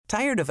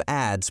Tired of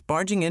ads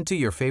barging into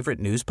your favorite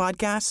news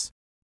podcasts?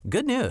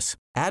 Good news.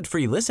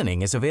 Ad-free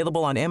listening is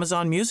available on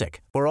Amazon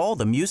Music for all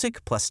the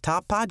music plus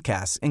top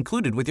podcasts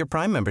included with your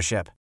Prime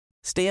membership.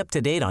 Stay up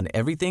to date on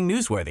everything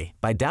newsworthy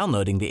by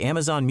downloading the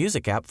Amazon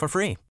Music app for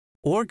free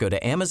or go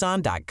to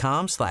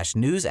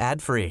amazon.com/news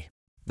ad free.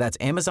 That's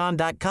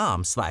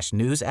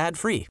amazon.com/news ad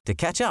free to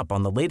catch up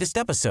on the latest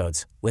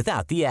episodes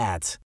without the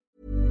ads.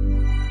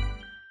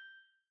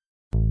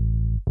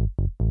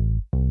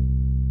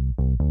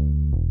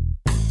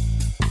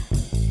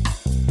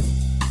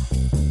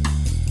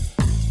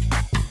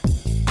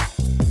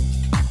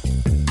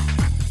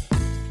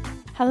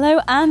 Hello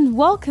and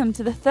welcome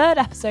to the third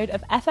episode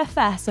of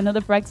FFS, another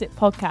Brexit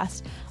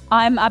podcast.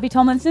 I'm Abby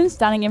Tomlinson,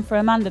 standing in for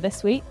Amanda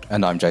this week.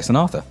 And I'm Jason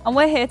Arthur. And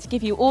we're here to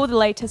give you all the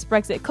latest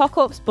Brexit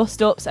cock-ups,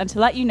 bust-ups, and to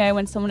let you know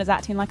when someone is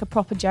acting like a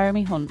proper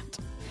Jeremy Hunt.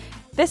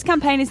 This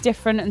campaign is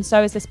different and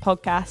so is this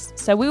podcast,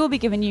 so we will be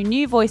giving you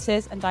new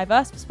voices and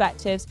diverse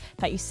perspectives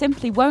that you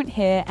simply won't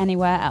hear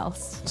anywhere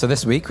else. So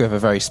this week we have a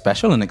very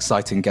special and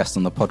exciting guest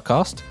on the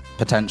podcast,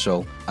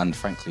 potential and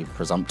frankly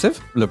presumptive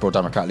Liberal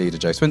Democrat leader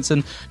Jo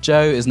Swinson.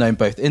 Jo is known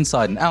both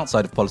inside and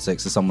outside of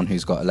politics as someone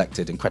who's got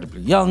elected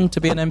incredibly young to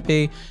be an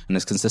MP and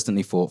has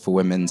consistently fought for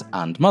women's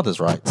and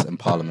mothers' rights in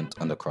Parliament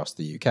and across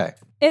the UK.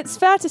 It's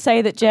fair to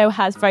say that Jo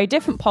has very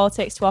different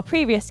politics to our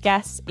previous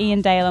guests,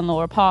 Ian Dale and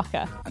Laura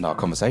Parker. And our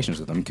conversations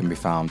with them can be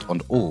found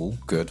on all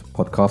good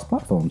podcast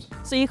platforms.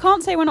 So you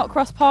can't say we're not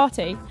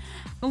cross-party.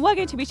 And we're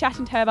going to be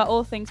chatting to her about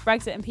all things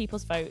Brexit and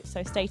people's vote,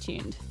 so stay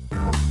tuned.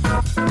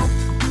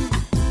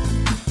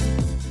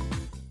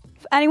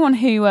 Anyone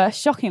who,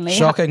 shockingly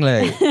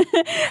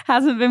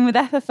hasn't been with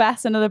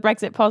FFS, another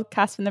Brexit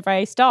podcast from the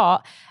very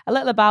start, a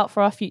little about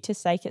For Our Future's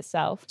Sake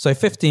itself. So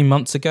 15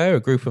 months ago, a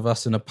group of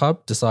us in a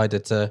pub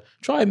decided to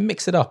try and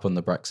mix it up on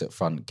the Brexit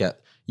front,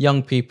 get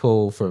young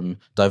people from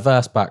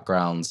diverse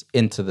backgrounds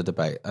into the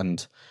debate.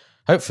 And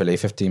hopefully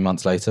 15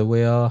 months later,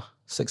 we are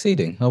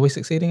succeeding. Are we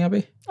succeeding,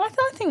 Abby? I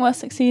think we're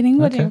succeeding.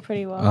 We're doing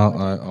pretty well.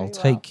 I'll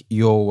take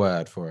your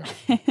word for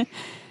it.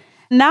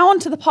 Now on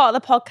to the part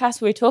of the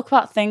podcast where we talk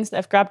about things that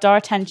have grabbed our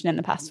attention in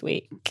the past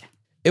week.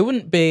 It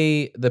wouldn't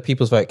be the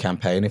People's Vote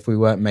campaign if we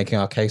weren't making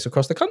our case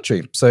across the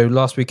country. So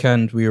last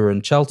weekend we were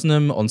in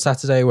Cheltenham on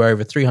Saturday, where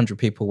over 300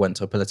 people went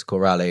to a political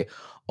rally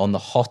on the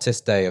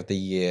hottest day of the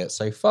year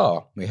so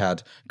far. We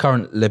had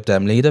current Lib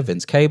Dem leader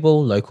Vince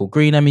Cable, local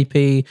Green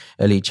MEP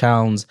Ellie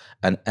Chowns,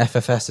 and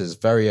FFS's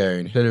very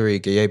own Hilary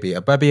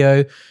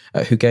Guyebi-Abebio,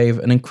 who gave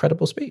an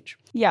incredible speech.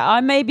 Yeah,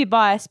 I may be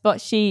biased, but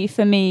she,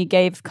 for me,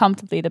 gave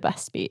comfortably the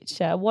best speech.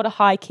 What a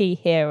high-key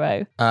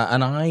hero.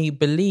 And I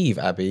believe,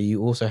 Abby,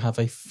 you also have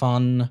a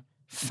fun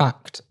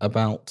fact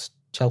about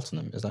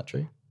Cheltenham. Is that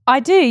true? I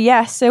do,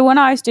 yes. So when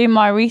I was doing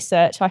my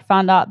research, I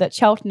found out that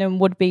Cheltenham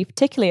would be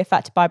particularly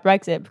affected by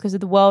Brexit because of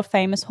the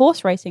world-famous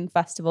horse racing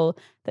festival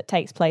that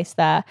takes place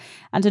there.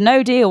 And a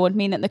no deal would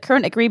mean that the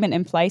current agreement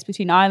in place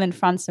between Ireland,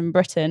 France and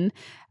Britain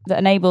that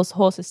enables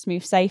horses to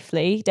move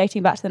safely,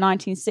 dating back to the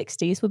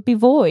 1960s, would be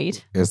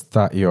void. Is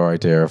that your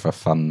idea of a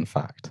fun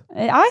fact?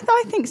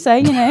 I think so,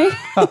 you know.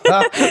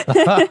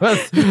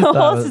 The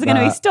horses are going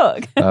to be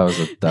stuck. That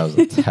was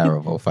a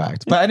terrible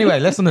fact. But anyway,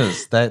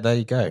 listeners, there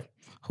you go.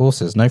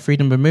 Horses, no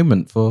freedom of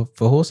movement for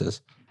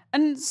horses.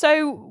 And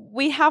so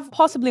we have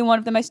possibly one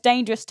of the most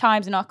dangerous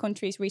times in our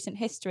country's recent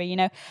history. You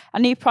know, a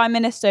new prime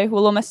minister who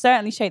will almost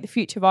certainly shape the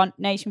future of our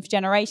nation for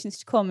generations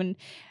to come. And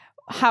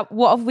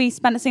what have we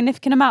spent a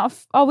significant amount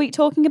of our week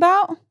talking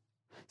about?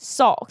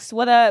 Socks.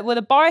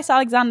 Whether Boris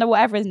Alexander,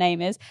 whatever his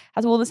name is,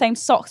 has worn the same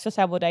socks for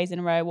several days in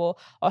a row,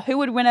 or who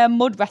would win a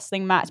mud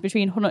wrestling match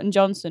between Hunt and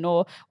Johnson,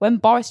 or when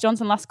Boris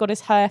Johnson last got his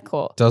hair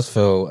cut. Does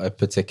feel a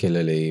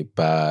particularly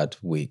bad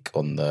week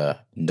on the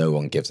no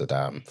one gives a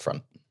damn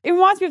front. It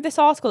reminds me of this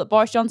article that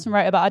Boris Johnson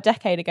wrote about a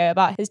decade ago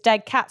about his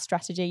dead cat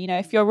strategy. You know,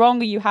 if you're wrong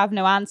or you have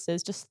no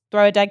answers, just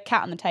throw a dead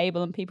cat on the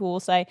table and people will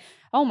say,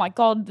 oh my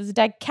God, there's a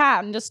dead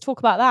cat, and just talk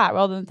about that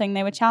rather than the thing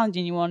they were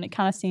challenging you on. It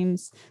kind of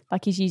seems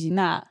like he's using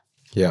that.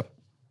 Yeah.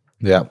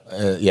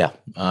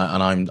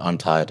 And I'm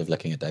tired of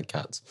looking at dead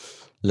cats.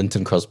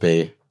 Linton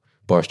Crosby,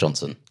 Boris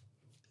Johnson,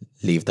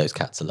 leave those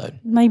cats alone.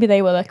 Maybe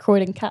they were the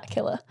Croydon cat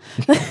killer.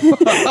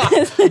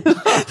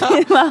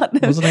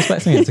 Wasn't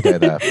expecting it to go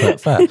there,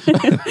 but fair.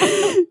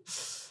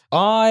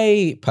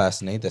 I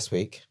personally, this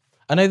week,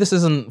 I know this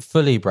isn't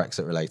fully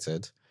Brexit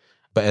related,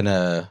 but in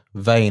a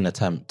vain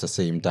attempt to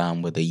seem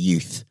down with the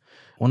youth,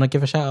 I want to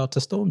give a shout out to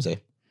Stormzy.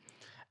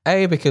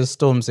 A, because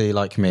Stormzy,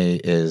 like me,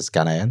 is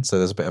Ghanaian, so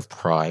there's a bit of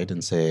pride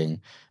in seeing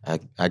a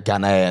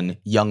Ghanaian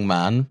young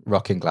man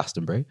rocking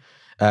Glastonbury.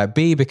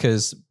 B,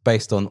 because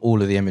based on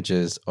all of the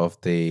images of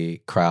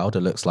the crowd, it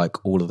looks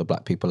like all of the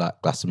black people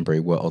at Glastonbury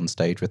were on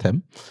stage with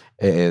him.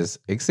 It is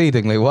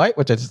exceedingly white,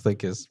 which I just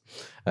think is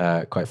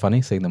quite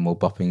funny, seeing them all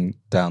bopping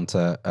down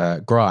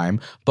to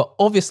grime. But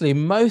obviously,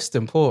 most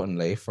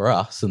importantly for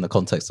us in the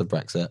context of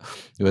Brexit,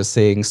 was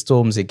seeing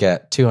Stormzy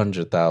get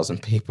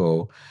 200,000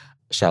 people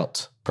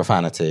shout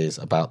profanities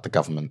about the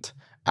government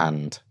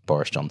and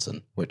Boris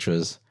Johnson, which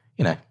was,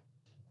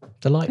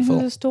 Delightful.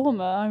 It was a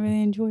stormer. I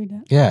really enjoyed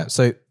it. Yeah.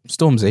 So,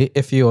 Stormzy,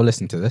 if you're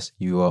listening to this,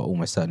 you are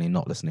almost certainly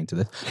not listening to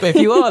this. But if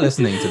you are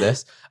listening to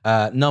this,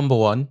 number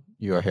one,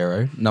 you're a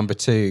hero. Number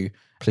two,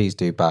 please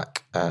do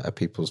back a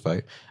People's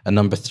Vote. And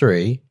number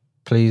three,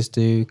 please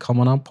do come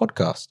on our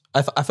podcast.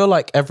 I feel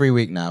like every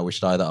week now we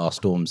should either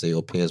ask Stormzy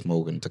or Piers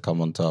Morgan to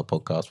come onto our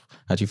podcast.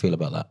 How do you feel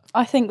about that?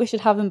 I think we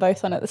should have them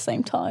both on at the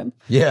same time.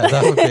 Yeah,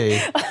 that would be...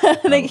 I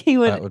think he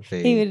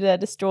would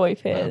destroy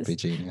Piers. That would be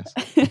genius.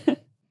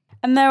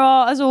 And there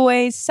are, as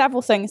always,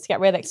 several things to get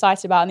really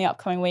excited about in the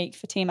upcoming week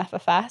for Team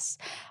FFS.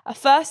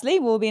 Firstly,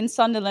 we'll be in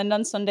Sunderland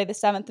on Sunday the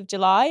 7th of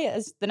July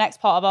as the next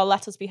part of our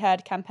Let Us Be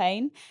Heard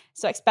campaign.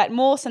 So expect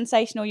more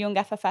sensational young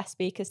FFS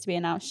speakers to be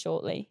announced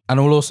shortly.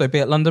 And we'll also be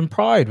at London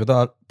Pride with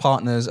our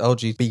partners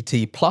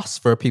LGBT Plus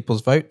for a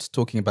People's Vote,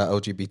 talking about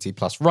LGBT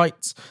Plus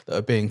rights that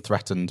are being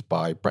threatened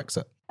by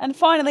Brexit. And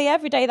finally,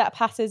 every day that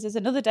passes is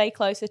another day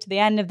closer to the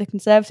end of the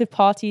Conservative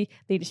Party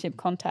leadership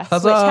contest,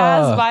 Huzzah! Which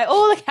has, by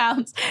all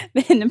accounts,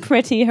 been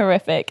pretty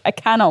horrific. I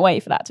cannot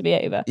wait for that to be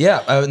over.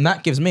 Yeah, and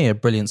that gives me a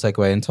brilliant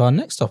segue into our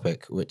next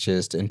topic, which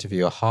is to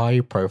interview a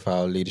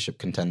high-profile leadership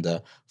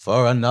contender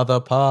for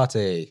another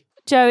party.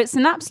 Jo, it's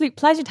an absolute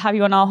pleasure to have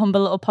you on our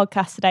humble little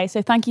podcast today.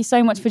 So thank you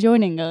so much for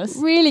joining us.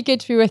 Really good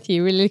to be with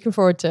you. Really looking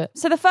forward to it.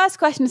 So the first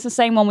question is the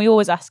same one we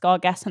always ask our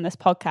guests on this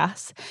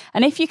podcast.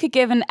 And if you could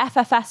give an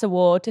FFS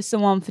award to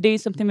someone for doing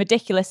something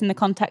ridiculous in the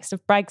context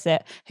of Brexit,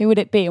 who would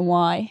it be and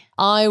why?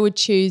 I would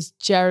choose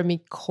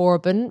Jeremy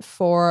Corbyn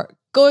for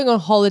going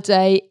on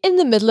holiday in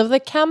the middle of the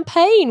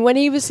campaign when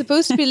he was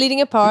supposed to be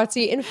leading a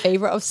party in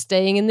favour of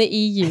staying in the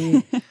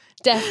EU.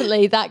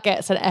 Definitely, that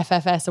gets an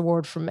FFS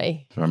award from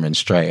me. I'm in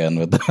straight in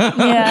with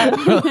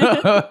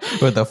the,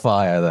 with the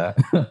fire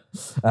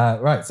there.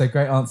 Right, so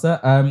great answer.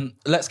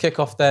 Let's kick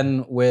off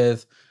then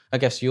with, I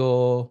guess,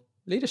 your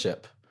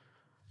leadership.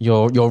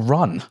 Your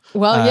run.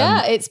 Well,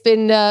 yeah, it's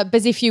been a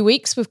busy few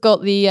weeks. We've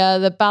got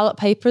the ballot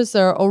papers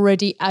are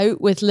already out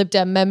with Lib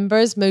Dem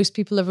members. Most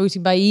people are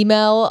voting by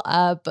email,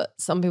 but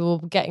some people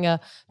are getting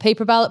a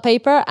paper ballot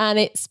paper. And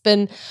it's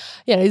been,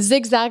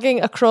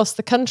 zigzagging across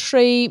the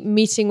country,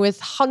 meeting with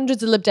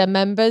hundreds of Lib Dem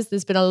members.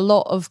 There's been a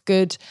lot of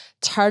good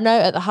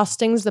turnout at the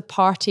hustings. The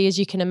party, as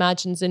you can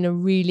imagine, is in a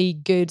really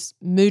good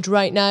mood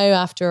right now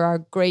after our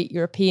great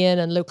European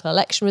and local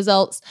election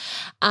results.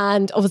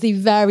 And obviously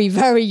very,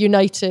 very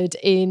united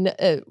in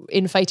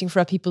fighting for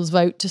a People's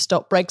Vote to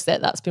stop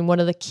Brexit. That's been one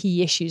of the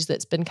key issues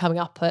that's been coming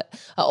up at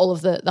all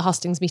of the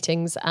hustings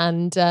meetings.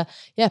 And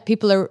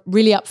people are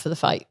really up for the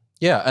fight.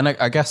 Yeah, and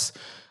I guess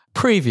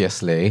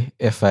previously,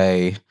 if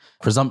a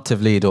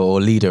presumptive leader or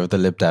leader of the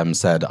Lib Dem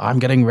said, I'm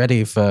getting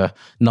ready for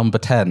number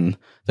 10,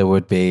 there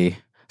would be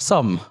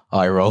some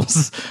eye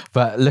rolls.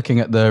 But looking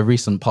at the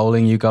recent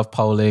polling, YouGov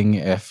polling,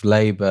 if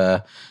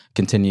Labour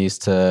continues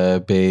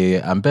to be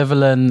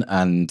ambivalent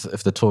and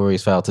if the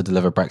Tories fail to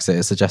deliver Brexit,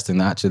 it's suggesting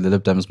that actually the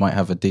Lib Dems might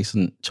have a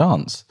decent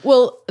chance.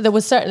 Well, there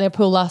was certainly a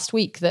poll last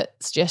week that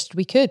suggested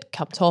we could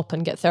come top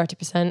and get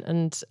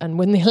 30% and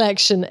win the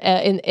election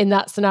in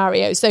that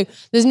scenario. So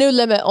there's no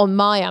limit on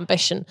my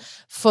ambition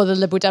for the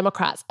Liberal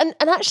Democrats and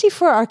actually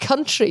for our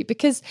country,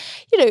 because,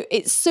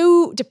 it's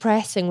so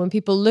depressing when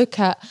people look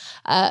at,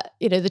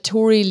 the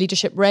Tory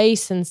leadership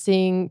race and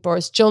seeing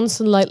Boris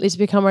Johnson likely to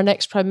become our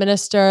next Prime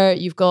Minister.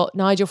 You've got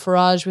Nigel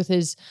Farage with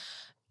his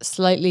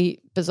slightly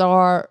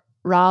bizarre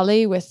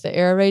rally with the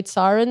air raid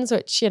sirens,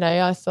 which,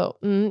 I thought,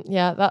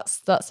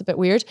 that's a bit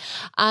weird.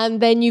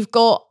 And then you've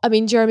got,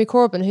 Jeremy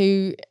Corbyn,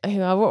 who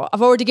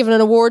I've already given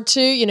an award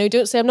to,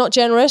 don't say I'm not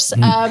generous,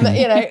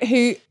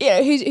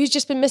 who's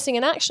just been missing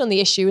in action on the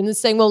issue and is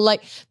saying, well,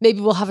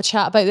 maybe we'll have a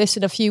chat about this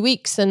in a few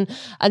weeks and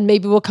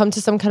maybe we'll come to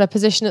some kind of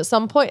position at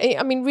some point.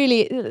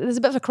 Really, there's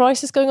a bit of a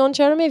crisis going on,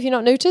 Jeremy, have you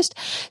not noticed?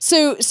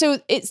 So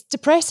it's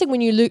depressing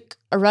when you look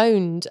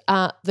around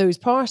at those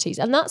parties.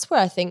 And that's where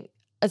I think,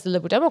 as the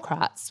Liberal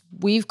Democrats,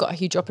 we've got a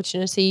huge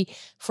opportunity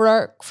for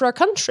our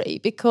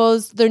country,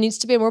 because there needs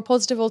to be a more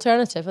positive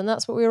alternative, and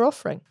that's what we're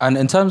offering. And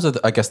in terms of,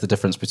 I guess, the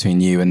difference between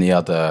you and the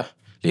other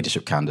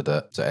leadership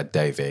candidate, so Ed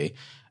Davey,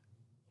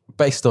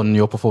 based on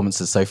your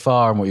performances so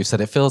far and what you've said,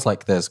 it feels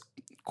like there's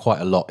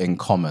quite a lot in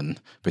common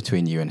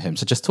between you and him.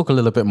 So just talk a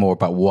little bit more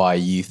about why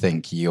you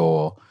think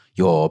you're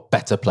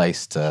better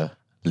placed to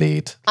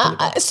lead.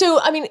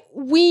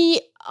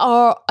 We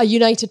are a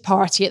united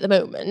party at the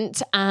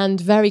moment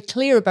and very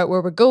clear about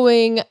where we're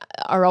going,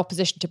 our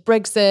opposition to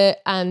Brexit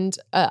and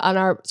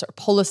our sort of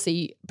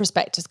policy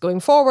perspectives going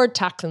forward,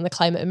 tackling the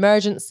climate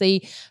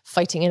emergency,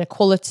 fighting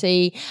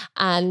inequality.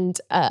 And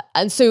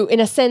so in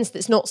a sense,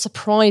 it's not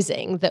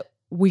surprising that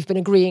we've been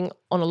agreeing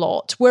on a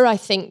lot. Where I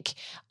think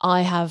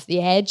I have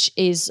the edge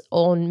is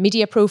on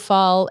media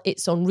profile.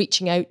 It's on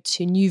reaching out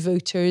to new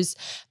voters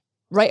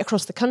right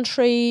across the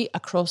country,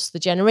 across the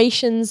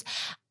generations,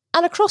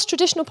 and across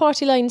traditional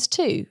party lines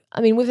too.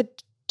 We've had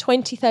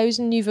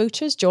 20,000 new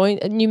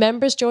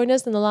members join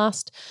us in the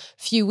last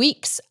few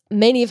weeks,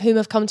 many of whom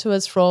have come to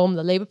us from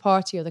the Labour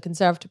Party or the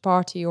Conservative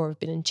Party or have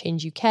been in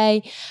Change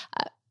UK.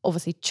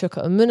 Obviously,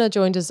 Chuka Umunna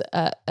joined us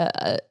at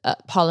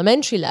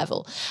parliamentary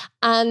level.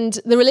 And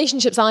the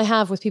relationships I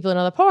have with people in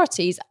other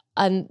parties,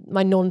 and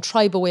my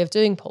non-tribal way of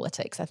doing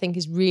politics, I think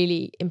is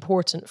really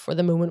important for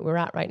the moment we're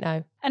at right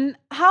now. And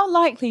how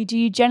likely do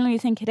you generally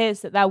think it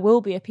is that there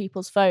will be a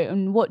people's vote?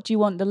 And what do you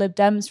want the Lib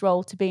Dems'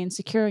 role to be in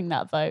securing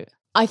that vote?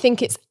 I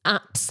think it's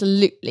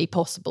absolutely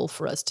possible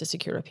for us to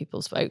secure a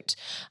people's vote.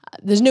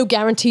 There's no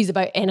guarantees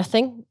about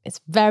anything.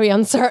 It's very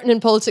uncertain in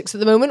politics at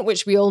the moment,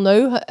 which we all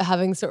know,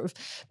 having sort of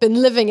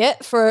been living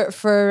it for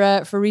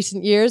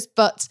recent years.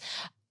 But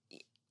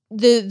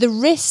the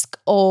risk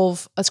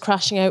of us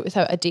crashing out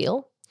without a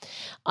deal,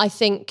 I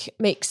think,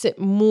 makes it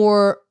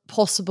more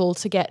possible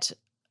to get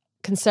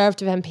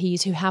Conservative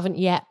MPs who haven't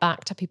yet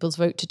backed a people's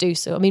vote to do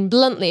so. I mean,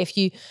 bluntly, if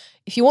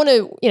you want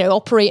to,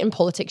 operate in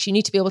politics, you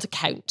need to be able to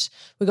count.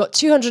 We got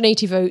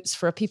 280 votes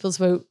for a people's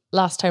vote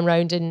last time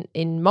round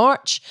in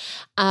March,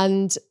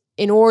 and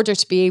in order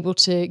to be able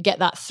to get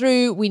that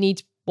through, we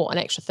need an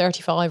extra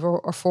 35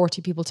 or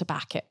 40 people to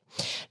back it.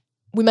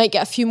 We might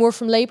get a few more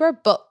from Labour,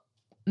 but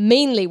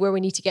mainly where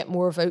we need to get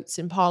more votes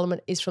in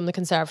Parliament is from the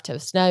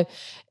Conservatives. Now,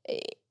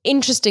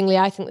 interestingly,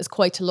 I think there's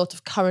quite a lot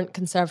of current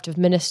Conservative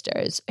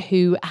ministers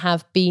who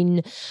have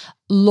been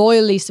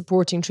loyally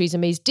supporting Theresa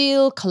May's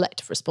deal,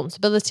 collective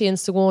responsibility and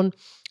so on,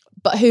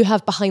 but who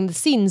have behind the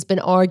scenes been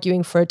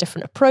arguing for a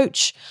different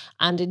approach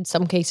and in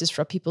some cases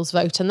for a people's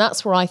vote. And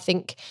that's where I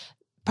think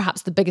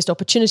perhaps the biggest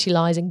opportunity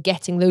lies in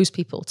getting those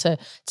people to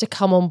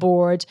come on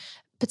board,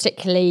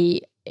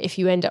 particularly if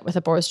you end up with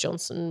a Boris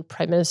Johnson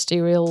prime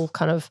ministerial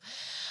kind of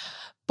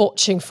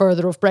botching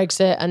further of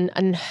Brexit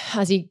and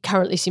as he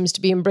currently seems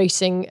to be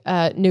embracing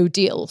no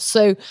deal.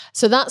 So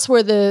that's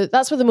where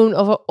the moment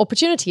of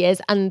opportunity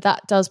is, and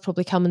that does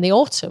probably come in the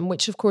autumn,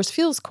 which of course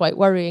feels quite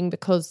worrying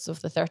because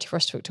of the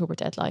 31st of October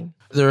deadline.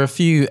 There are a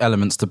few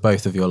elements to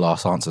both of your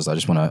last answers I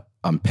just want to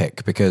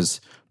unpick, because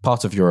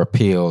part of your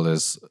appeal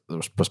as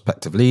the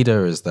prospective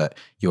leader is that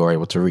you're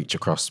able to reach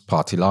across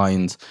party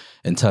lines.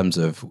 In terms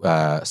of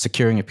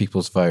securing a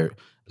people's vote,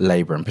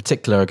 Labour in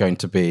particular are going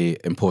to be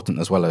important,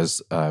 as well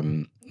as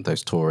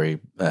those Tory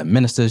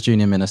ministers,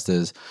 junior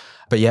ministers.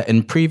 But yet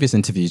in previous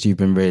interviews, you've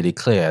been really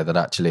clear that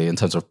actually in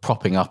terms of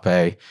propping up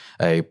a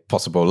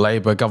possible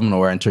Labour government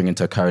or entering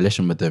into a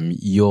coalition with them,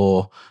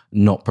 you're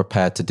not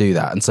prepared to do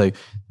that. And so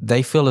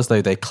they feel as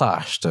though they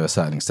clash to a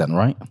certain extent,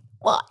 right?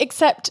 Well,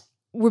 except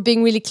we're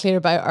being really clear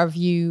about our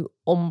view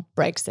on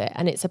Brexit,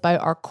 and it's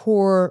about our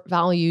core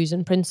values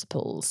and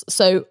principles.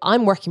 So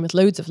I'm working with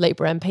loads of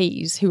Labour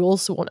MPs who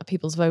also want a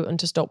people's vote and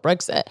to stop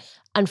Brexit.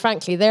 And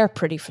frankly, they're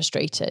pretty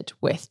frustrated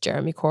with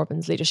Jeremy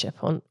Corbyn's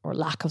leadership or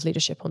lack of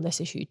leadership on this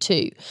issue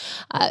too.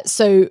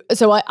 So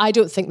I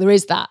don't think there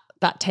is that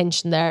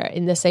tension there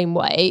in the same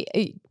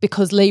way,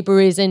 because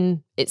Labour is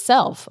in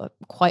itself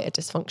quite a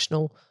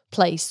dysfunctional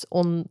place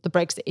on the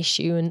Brexit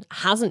issue and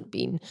hasn't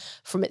been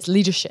from its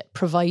leadership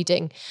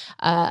providing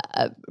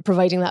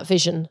that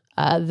vision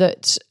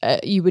that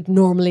you would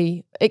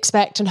normally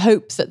expect and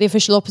hope that the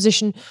official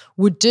opposition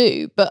would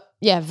do. But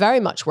yeah,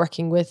 very much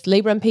working with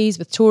Labour MPs,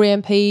 with Tory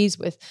MPs,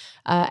 with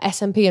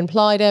SNP and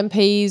Plaid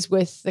MPs,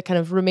 with the kind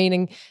of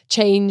remaining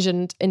Change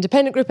and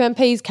Independent Group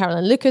MPs,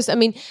 Caroline Lucas. I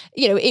mean,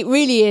 it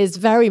really is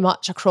very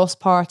much a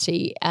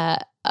cross-party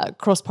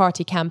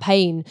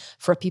campaign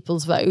for a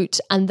people's vote,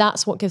 and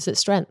that's what gives it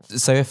strength.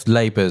 So if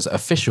Labour's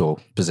official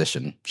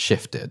position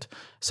shifted,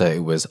 so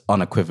it was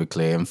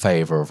unequivocally in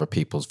favour of a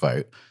people's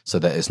vote, so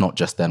that it's not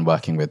just then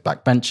working with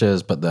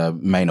backbenchers, but the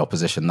main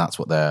opposition, that's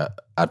what they're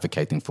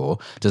advocating for,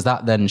 does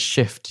that then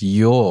shift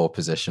your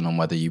position on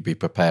whether you'd be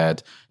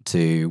prepared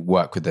to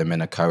work with them in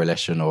a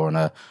coalition or in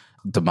a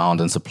demand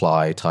and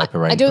supply type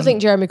arrangement? I don't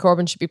think Jeremy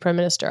Corbyn should be Prime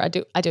Minister. I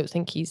don't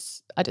think he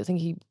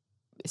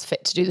is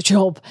fit to do the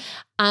job.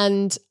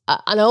 And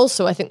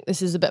also I think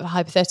this is a bit of a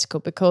hypothetical,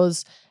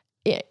 because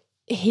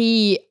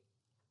he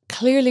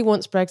clearly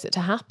wants Brexit to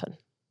happen.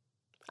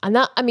 And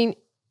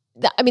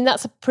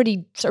that's a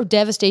pretty sort of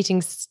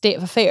devastating state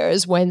of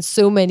affairs when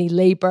so many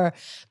Labour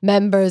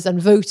members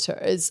and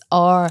voters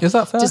are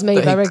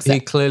dismayed by Brexit. He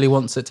clearly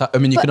wants it to. I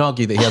mean, you can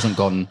argue that he hasn't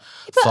gone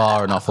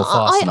far enough or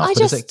fast enough.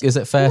 But is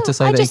it fair to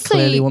say that he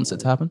clearly wants it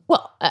to happen?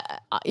 Well,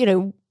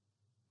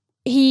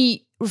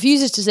 he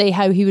refuses to say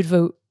how he would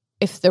vote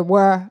if there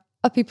were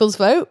a people's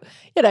vote.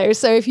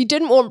 So if you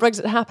didn't want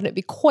Brexit to happen, it'd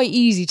be quite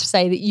easy to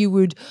say that you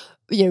would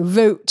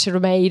vote to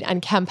remain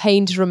and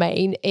campaign to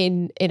remain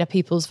in a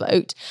people's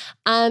vote.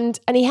 And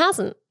he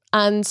hasn't.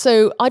 And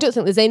so I don't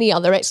think there's any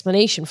other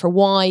explanation for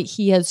why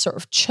he has sort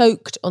of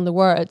choked on the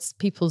words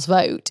people's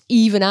vote,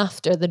 even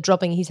after the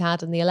drubbing he's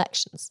had in the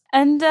elections.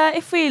 And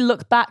if we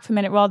look back for a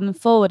minute rather than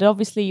forward,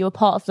 obviously you were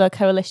part of the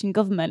coalition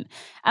government.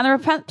 And there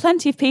are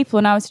plenty of people,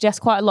 and I would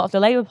suggest quite a lot of the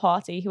Labour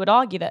Party, who would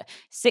argue that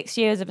 6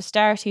 years of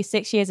austerity,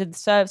 6 years of the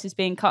services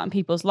being cut in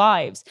people's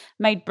lives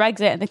made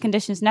Brexit and the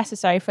conditions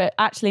necessary for it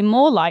actually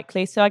more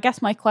likely. So I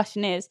guess my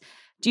question is,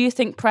 do you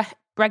think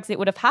Brexit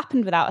would have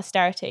happened without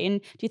austerity?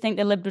 And do you think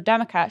the Liberal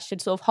Democrats should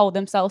sort of hold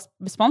themselves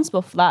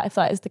responsible for that, if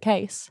that is the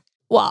case?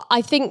 Well,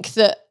 I think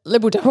that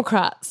Liberal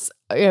Democrats,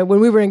 when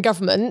we were in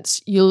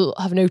government, you'll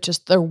have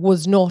noticed there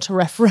was not a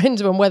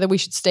referendum on whether we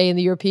should stay in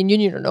the European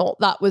Union or not.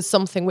 That was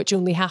something which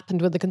only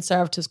happened when the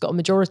Conservatives got a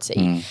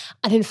majority.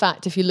 And in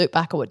fact, if you look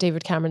back at what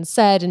David Cameron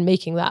said in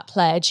making that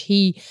pledge,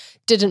 he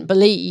didn't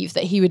believe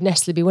that he would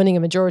necessarily be winning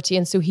a majority.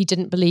 And so he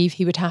didn't believe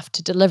he would have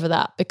to deliver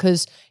that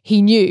because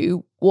he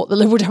knew what the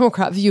Liberal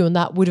Democrat view on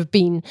that would have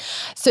been.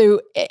 So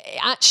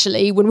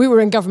actually, when we were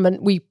in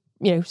government, we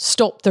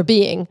stopped there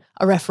being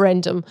a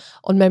referendum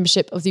on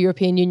membership of the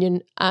European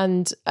Union.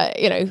 And,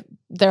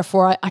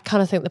 therefore, I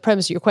kind of think the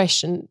premise of your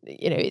question,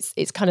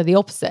 it's kind of the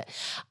opposite.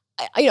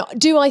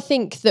 Do I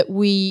think that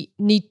we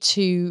need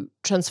to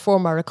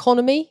transform our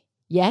economy?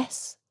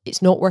 Yes,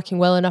 it's not working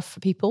well enough for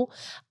people.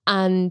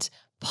 And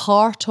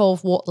part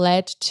of what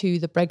led to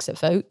the Brexit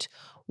vote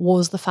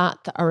was the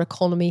fact that our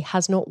economy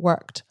has not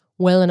worked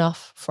well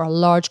enough for a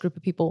large group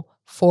of people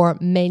for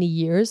many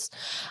years.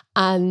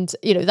 And,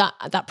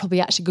 that probably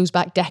actually goes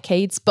back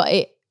decades, but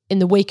it, in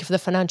the wake of the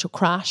financial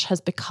crash, has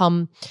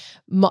become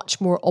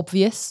much more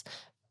obvious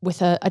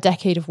with a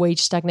decade of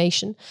wage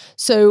stagnation.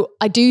 So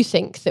I do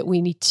think that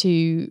we need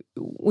to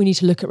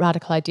look at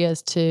radical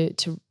ideas to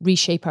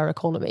reshape our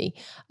economy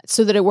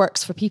so that it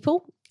works for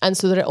people and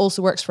so that it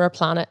also works for our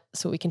planet,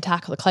 so we can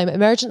tackle the climate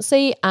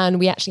emergency and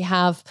we actually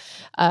have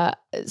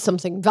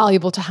something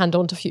valuable to hand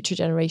on to future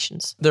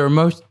generations. There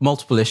are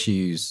multiple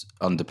issues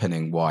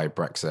underpinning why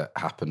Brexit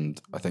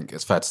happened. I think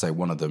it's fair to say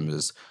one of them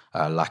is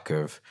a lack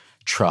of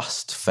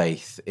trust,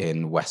 faith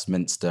in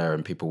Westminster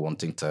and people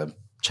wanting to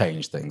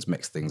change things,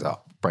 mix things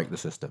up, break the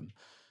system.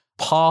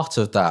 Part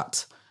of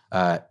that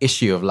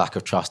issue of lack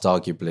of trust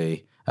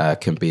arguably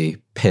can be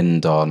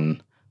pinned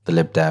on the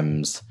Lib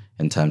Dems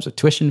in terms of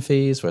tuition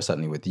fees, where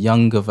certainly with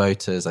younger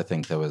voters, I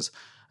think there was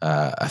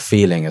a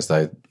feeling as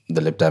though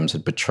the Lib Dems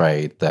had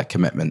betrayed their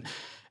commitment.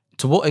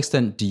 To what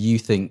extent do you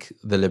think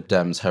the Lib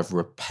Dems have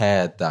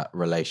repaired that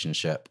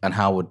relationship, and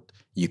how would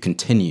you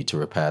continue to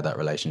repair that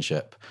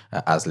relationship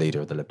as leader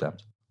of the Lib Dems?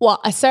 Well,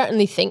 I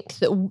certainly think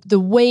that the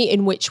way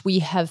in which we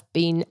have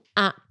been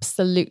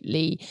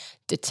absolutely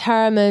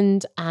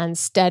determined and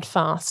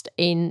steadfast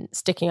in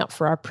sticking up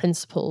for our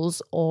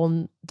principles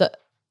on that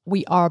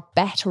we are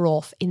better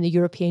off in the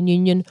European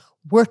Union,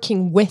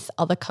 working with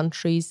other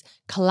countries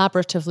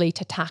collaboratively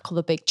to tackle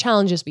the big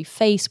challenges we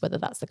face, whether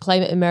that's the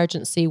climate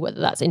emergency,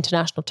 whether that's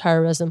international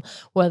terrorism,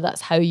 whether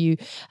that's how you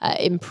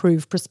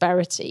improve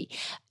prosperity.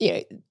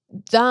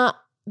 That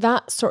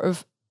sort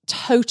of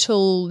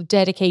total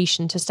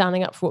dedication to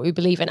standing up for what we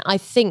believe in. I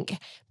think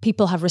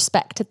people have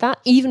respected that,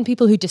 even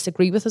people who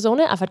disagree with us on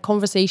it. I've had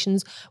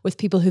conversations with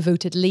people who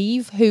voted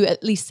leave who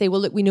at least say, well,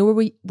 look, we know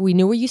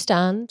where you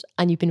stand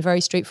and you've been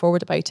very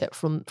straightforward about it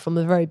from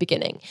the very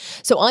beginning.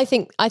 So I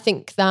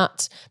think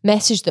that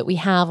message that we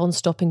have on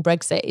stopping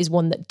Brexit is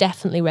one that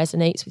definitely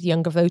resonates with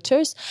younger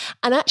voters.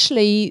 And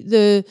actually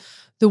the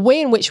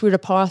way in which we're a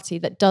party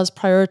that does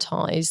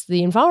prioritise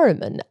the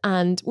environment.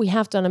 And we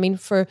have done,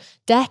 for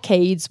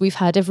decades, we've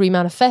had every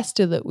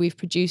manifesto that we've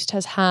produced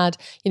has had,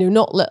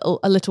 not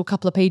a little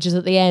couple of pages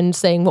at the end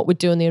saying what we'd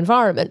do on the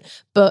environment,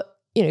 but,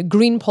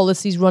 green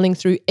policies running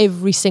through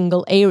every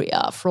single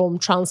area, from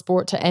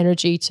transport to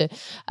energy to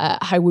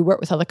how we work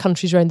with other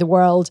countries around the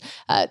world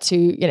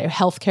to,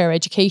 healthcare,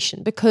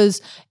 education,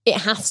 because it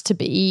has to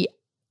be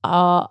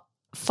a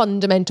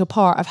fundamental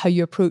part of how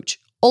you approach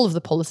all of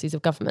the policies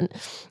of government.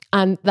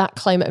 And that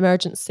climate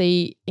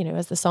emergency,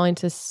 as the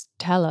scientists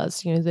tell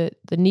us, the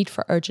need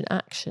for urgent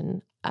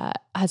action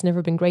has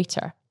never been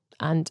greater.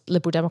 And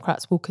Liberal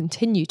Democrats will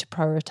continue to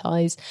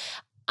prioritise,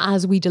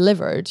 as we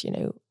delivered,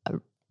 a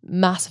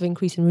massive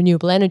increase in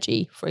renewable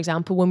energy, for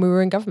example, when we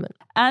were in government.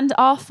 And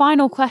our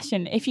final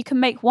question, if you can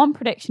make one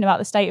prediction about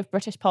the state of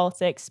British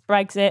politics,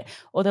 Brexit,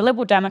 or the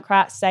Liberal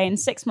Democrats, say in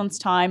 6 months'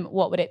 time,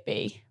 what would it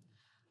be?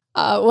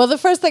 Well, the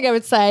first thing I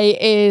would say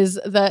is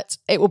that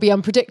it will be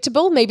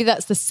unpredictable. Maybe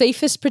that's the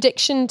safest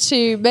prediction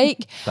to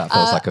make. That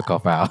feels like a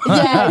cop-out.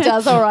 Yeah, it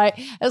does. All right.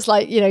 It's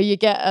like, you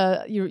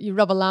get you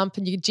rub a lamp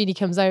and your genie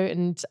comes out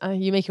and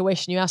you make a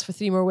wish and you ask for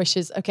 3 more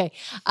wishes. Okay.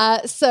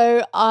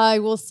 So I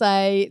will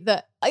say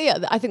that,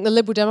 I think the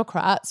Liberal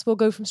Democrats will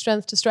go from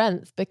strength to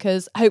strength,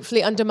 because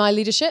hopefully under my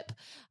leadership,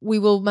 we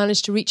will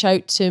manage to reach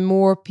out to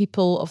more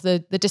people of the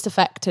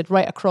disaffected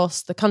right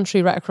across the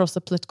country, right across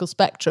the political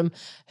spectrum,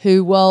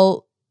 who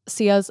will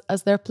see us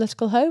as their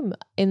political home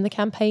in the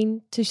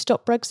campaign to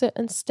stop Brexit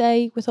and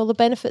stay with all the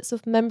benefits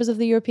of members of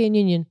the European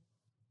Union.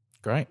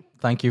 Great.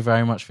 Thank you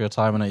very much for your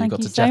time. I know you've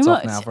got to so jet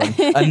much. off now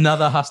for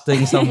another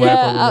husting somewhere.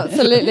 Yeah, probably.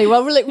 absolutely.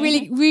 Well,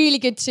 really, really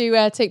good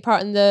to take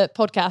part in the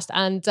podcast,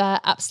 and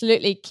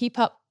absolutely keep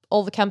up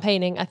all the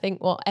campaigning. I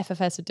think what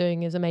FFS are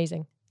doing is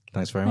amazing.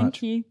 Thanks very much.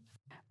 Thank you.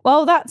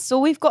 Well, that's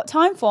all we've got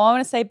time for. I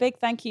want to say a big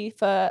thank you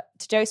to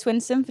Jo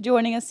Swinson for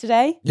joining us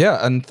today.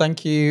 Yeah, and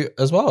thank you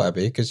as well,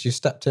 Abby, because you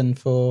stepped in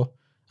for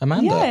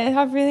Amanda? Yeah,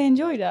 I've really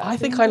enjoyed it. I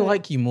think I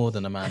like you more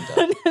than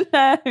Amanda.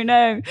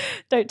 No,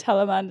 don't tell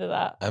Amanda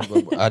that.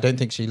 I don't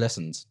think she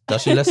listens.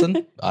 Does she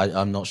listen?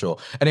 I'm not sure.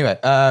 Anyway,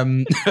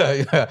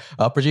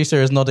 our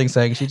producer is nodding,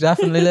 saying she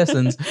definitely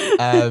listens.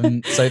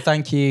 So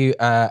thank you.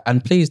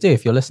 And please do,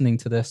 if you're listening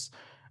to this,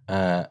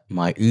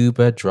 my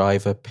Uber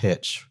driver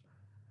pitch,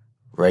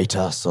 rate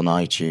us on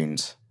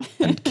iTunes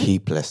and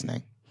keep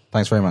listening.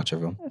 Thanks very much,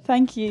 everyone.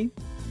 Thank you.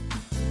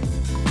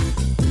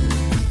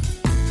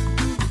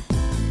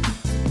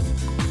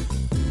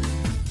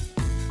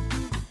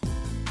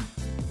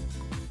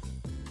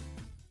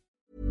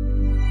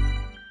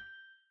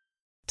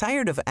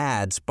 Tired of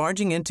ads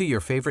barging into your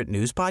favorite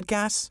news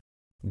podcasts?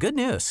 Good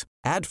news.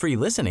 Ad-free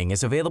listening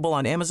is available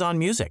on Amazon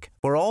Music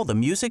for all the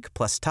music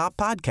plus top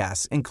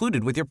podcasts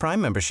included with your Prime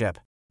membership.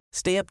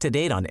 Stay up to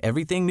date on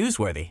everything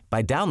newsworthy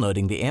by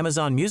downloading the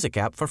Amazon Music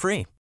app for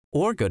free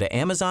or go to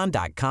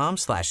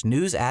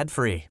amazon.com/news ad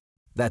free.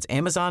 That's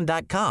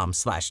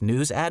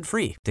amazon.com/news ad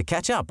free to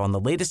catch up on the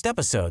latest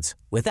episodes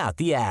without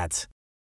the ads.